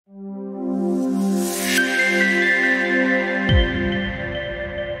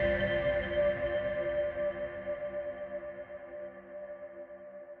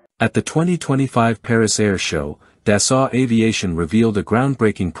At the 2025 Paris Air Show, Dassault Aviation revealed a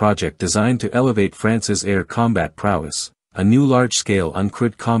groundbreaking project designed to elevate France's air combat prowess, a new large-scale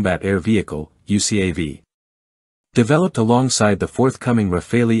uncrewed combat air vehicle, UCAV. Developed alongside the forthcoming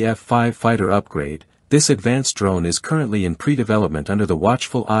Rafale F5 fighter upgrade, this advanced drone is currently in pre-development under the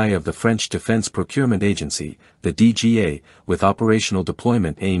watchful eye of the French Defense Procurement Agency, the DGA, with operational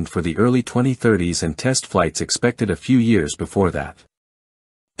deployment aimed for the early 2030s and test flights expected a few years before that.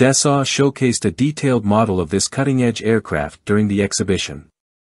 Dassault showcased a detailed model of this cutting-edge aircraft during the exhibition.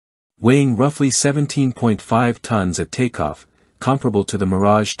 Weighing roughly 17.5 tons at takeoff, comparable to the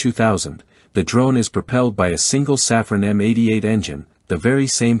Mirage 2000, the drone is propelled by a single Safran M88 engine, the very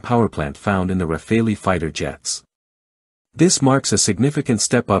same powerplant found in the Rafale fighter jets. This marks a significant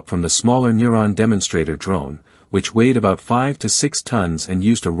step up from the smaller Neuron demonstrator drone, which weighed about 5 to 6 tons and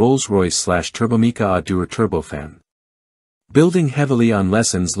used a Rolls-Royce/Turbomeca Adur turbofan. Building heavily on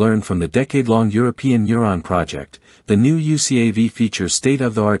lessons learned from the decade-long European Neuron project, the new UCAV features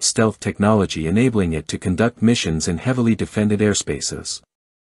state-of-the-art stealth technology enabling it to conduct missions in heavily defended airspaces.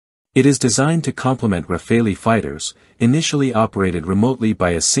 It is designed to complement Rafale fighters, initially operated remotely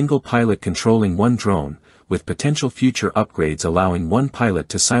by a single pilot controlling one drone, with potential future upgrades allowing one pilot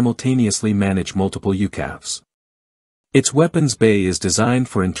to simultaneously manage multiple UCAVs. Its weapons bay is designed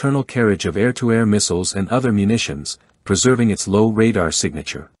for internal carriage of air-to-air missiles and other munitions, preserving its low radar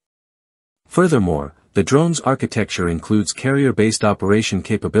signature. Furthermore, the drone's architecture includes carrier-based operation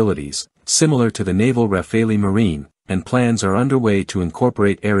capabilities, similar to the naval Rafale Marine, and plans are underway to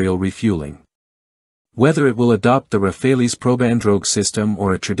incorporate aerial refueling. Whether it will adopt the Rafale's Probandrogue system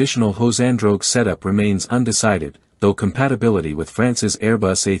or a traditional Hosandrogue setup remains undecided, though compatibility with France's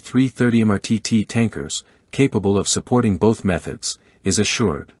Airbus A330 MRTT tankers, capable of supporting both methods, is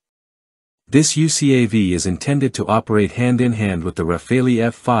assured. This UCAV is intended to operate hand-in-hand with the Rafale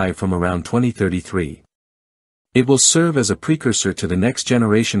F5 from around 2033. It will serve as a precursor to the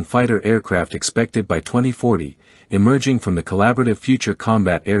next-generation fighter aircraft expected by 2040, emerging from the Collaborative Future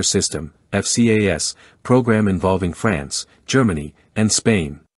Combat Air System (FCAS) program involving France, Germany, and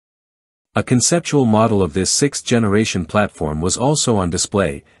Spain. A conceptual model of this sixth-generation platform was also on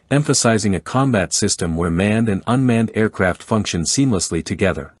display, emphasizing a combat system where manned and unmanned aircraft function seamlessly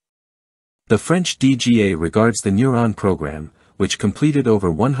together. The French DGA regards the Neuron program, which completed over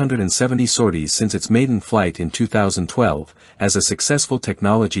 170 sorties since its maiden flight in 2012, as a successful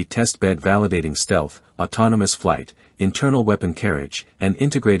technology testbed validating stealth, autonomous flight, internal weapon carriage, and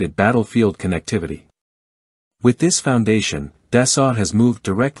integrated battlefield connectivity. With this foundation, Dassault has moved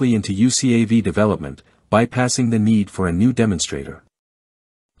directly into UCAV development, bypassing the need for a new demonstrator.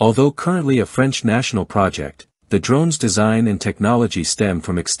 Although currently a French national project, the drone's design and technology stem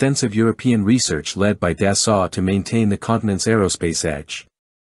from extensive European research led by Dassault to maintain the continent's aerospace edge.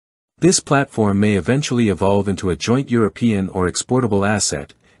 This platform may eventually evolve into a joint European or exportable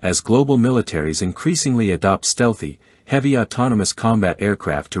asset, as global militaries increasingly adopt stealthy, heavy autonomous combat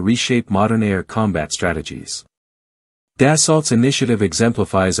aircraft to reshape modern air combat strategies. Dassault's initiative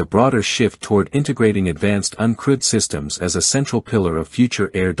exemplifies a broader shift toward integrating advanced uncrewed systems as a central pillar of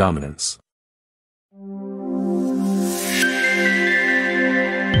future air dominance.